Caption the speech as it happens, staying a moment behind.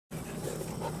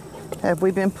Have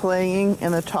we been playing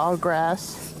in the tall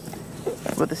grass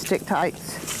with the stick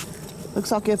tights?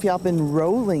 Looks like if y'all been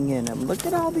rolling in them. Look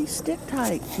at all these stick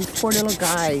tights, these poor little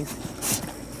guys.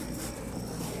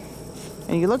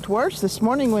 And you looked worse this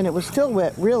morning when it was still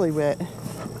wet, really wet.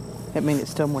 I mean,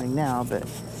 it's still morning now, but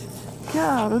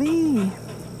golly.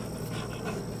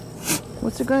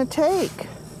 What's it gonna take?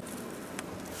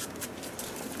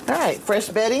 All right, fresh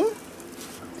bedding,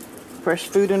 fresh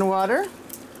food and water.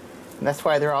 And that's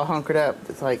why they're all hunkered up.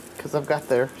 It's like, because I've got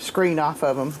their screen off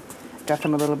of them. Got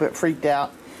them a little bit freaked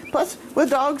out. Plus,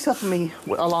 with dogs helping me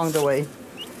along the way,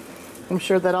 I'm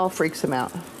sure that all freaks them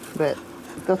out. But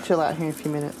they'll chill out here in a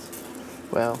few minutes.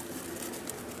 Well,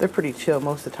 they're pretty chill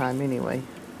most of the time anyway.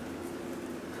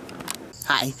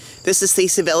 Hi, this is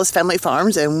Stacey Velas Family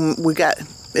Farms, and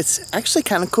it's actually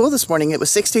kind of cool this morning. It was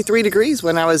 63 degrees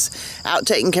when I was out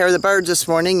taking care of the birds this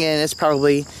morning, and it's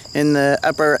probably in the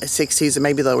upper 60s and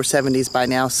maybe lower 70s by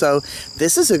now. So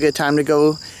this is a good time to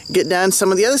go get done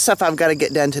some of the other stuff I've got to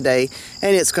get done today.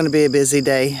 And it's going to be a busy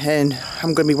day, and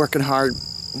I'm going to be working hard,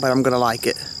 but I'm going to like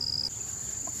it.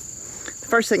 The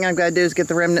first thing I've got to do is get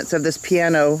the remnants of this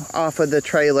piano off of the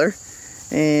trailer.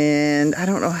 And I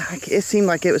don't know, it seemed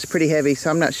like it was pretty heavy, so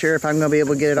I'm not sure if I'm going to be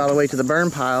able to get it all the way to the burn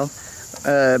pile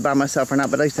by myself or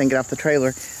not, but at least I can get off the trailer.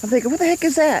 I'm thinking, what the heck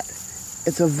is that?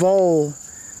 It's a vole.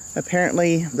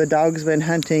 Apparently the dog's been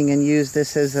hunting and used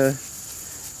this as a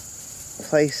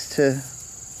place to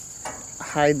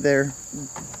hide their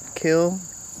kill.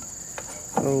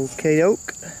 Okay,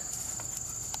 doke.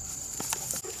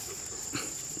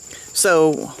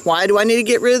 So why do I need to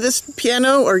get rid of this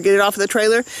piano or get it off of the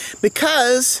trailer?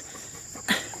 Because,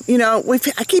 you know,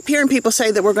 I keep hearing people say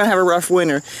that we're going to have a rough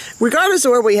winter. Regardless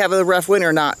of where we have a rough winter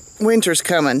or not, winter's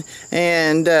coming.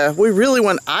 And I really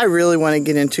want to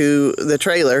get into the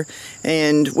trailer.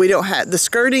 And we don't have, the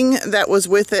skirting that was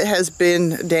with it has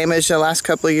been damaged the last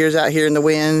couple of years out here in the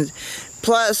wind.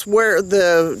 Plus, where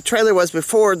the trailer was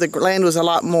before, the land was a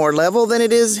lot more level than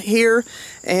it is here.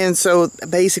 And so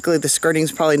basically the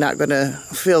skirting's probably not going to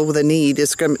fill the need.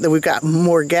 We've got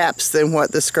more gaps than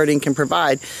what the skirting can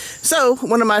provide. So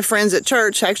one of my friends at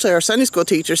church, actually our Sunday school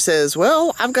teacher, says,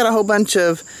 well, I've got a whole bunch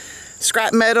of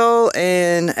scrap metal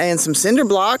and some cinder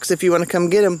blocks if you want to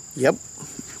come get them. Yep.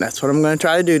 That's what I'm going to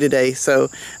try to do today. So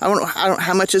I don't know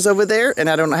how much is over there, and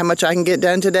I don't know how much I can get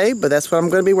done today, but that's what I'm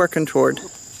going to be working toward.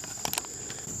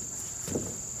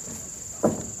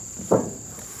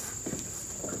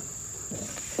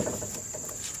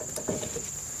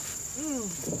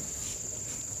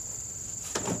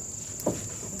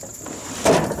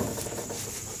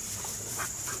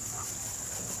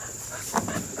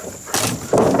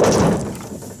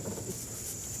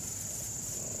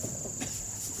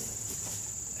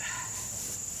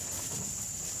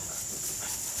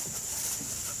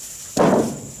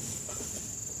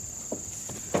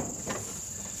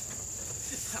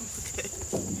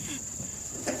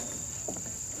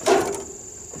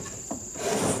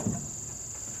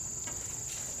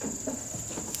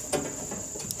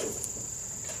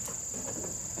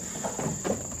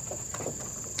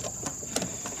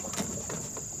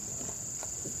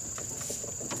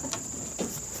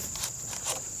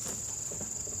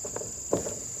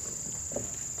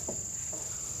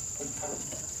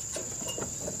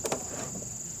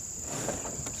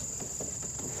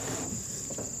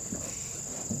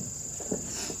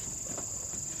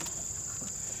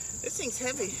 This thing's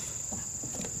heavy.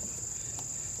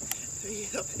 Are you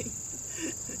helping?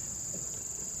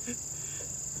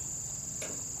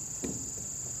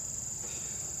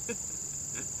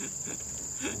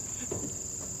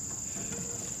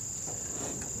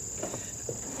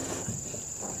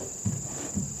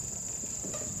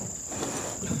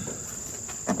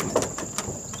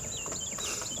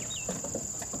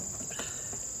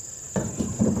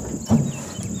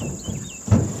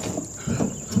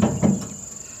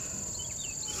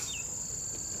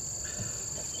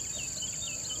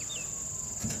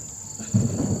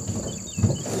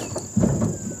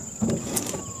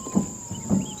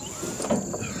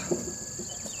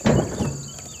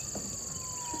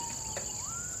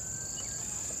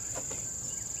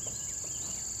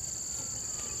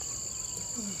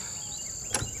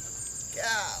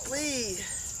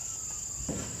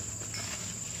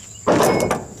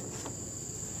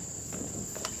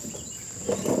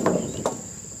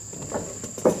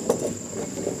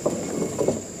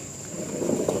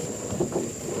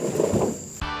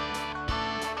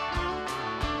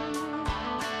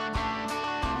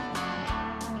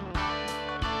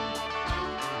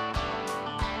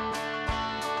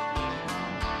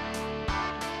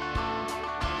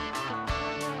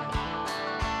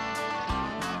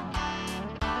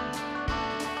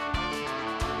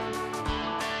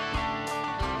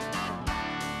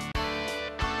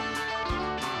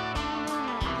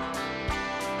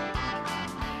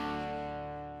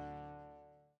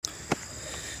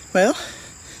 Well,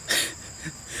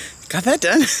 got that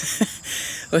done.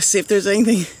 Let's see if there's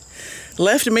anything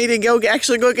left of me to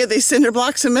actually go get these cinder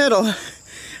blocks of metal.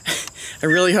 I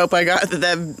really hope I got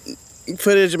that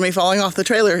footage of me falling off the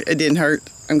trailer. It didn't hurt.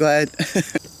 I'm glad.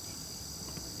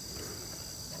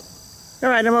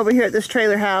 Alright, I'm over here at this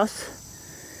trailer house.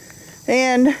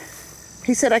 And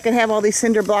he said I could have all these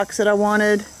cinder blocks that I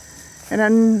wanted. And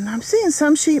I'm seeing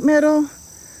some sheet metal.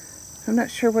 I'm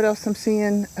not sure what else I'm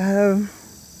seeing.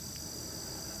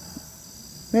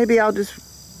 Maybe I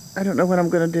don't know what I'm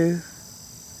going to do.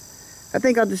 I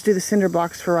think I'll just do the cinder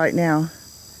blocks for right now,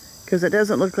 because it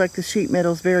doesn't look like the sheet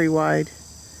metal's very wide.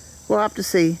 We'll have to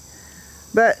see.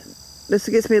 But this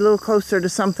gets me a little closer to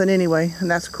something anyway, and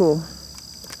that's cool.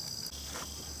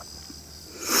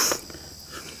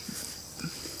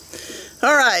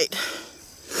 All right.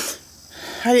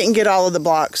 I didn't get all of the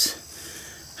blocks.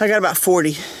 I got about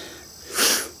 40.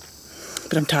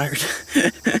 But I'm tired.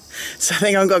 So I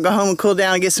think I'm gonna go home and cool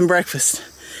down and get some breakfast.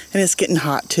 And it's getting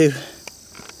hot too.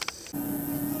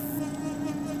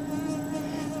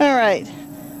 All right,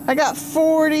 I got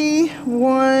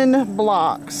 41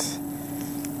 blocks.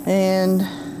 And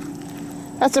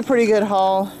that's a pretty good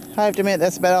haul. I have to admit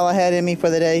that's about all I had in me for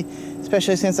the day,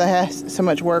 especially since I had so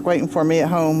much work waiting for me at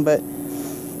home, but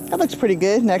that looks pretty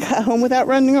good. And I got home without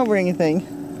running over anything.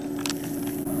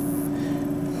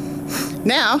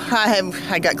 Now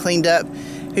I got cleaned up.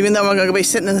 Even though I'm going to be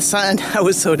sitting in the sun, I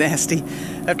was so nasty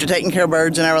after taking care of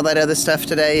birds and all that other stuff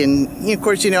today. And of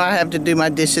course, you know, I have to do my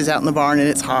dishes out in the barn and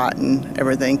it's hot and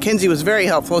everything. Kenzie was very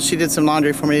helpful. She did some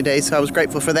laundry for me today, so I was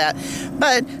grateful for that.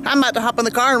 But I'm about to hop in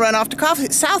the car and run off to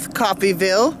South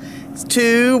Coffeyville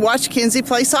to watch Kenzie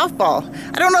play softball.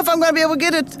 I don't know if I'm going to be able to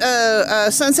get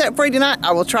a sunset parade tonight.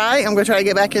 I will try. I'm going to try to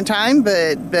get back in time,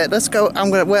 but let's go. I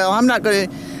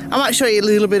might show you a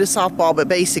little bit of softball, but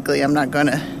basically I'm not going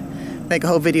to make a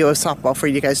whole video of softball for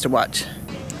you guys to watch.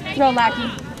 No,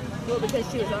 Lackey. Well, because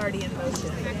she was already in motion.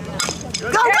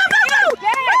 Go, go, go, go! Woo! Go,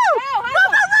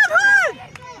 go, go,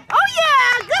 oh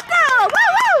yeah, good go! Woo,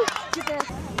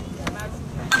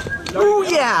 woo! Oh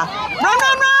yeah! Run,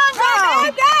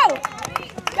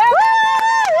 Go!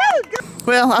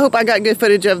 Well, I hope I got good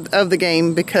footage of the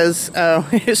game, because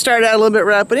it started out a little bit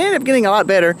rough, but it ended up getting a lot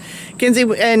better. Kenzie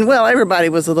and, well, everybody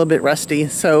was a little bit rusty,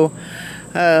 so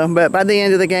but by the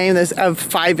end of the game, of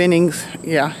 5 innings,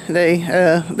 yeah,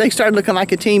 they started looking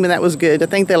like a team, and that was good. I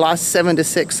think they lost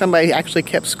 7-6. Somebody actually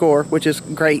kept score, which is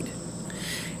great.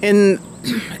 In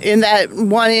that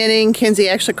one inning, Kenzie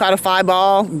actually caught a fly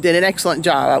ball, did an excellent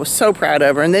job. I was so proud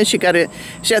of her. And then she had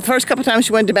the first couple times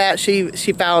she went to bat, she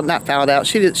not fouled out.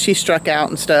 She struck out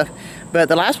and stuff. But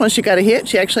the last one she got a hit.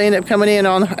 She actually ended up coming in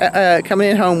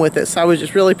home with it. So I was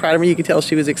just really proud of her. You could tell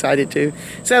she was excited too.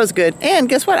 So that was good. And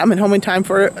guess what? I'm at home in time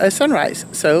for a sunrise.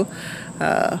 So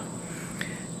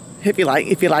if you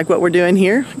like what we're doing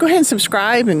here, go ahead and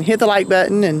subscribe and hit the like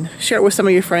button and share it with some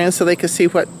of your friends so they can see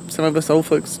what some of us old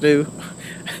folks do.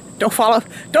 Don't fall off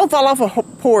a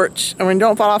porch. I mean,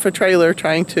 don't fall off a trailer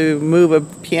trying to move a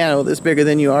piano that's bigger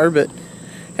than you are. But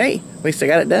hey, at least I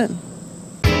got it done.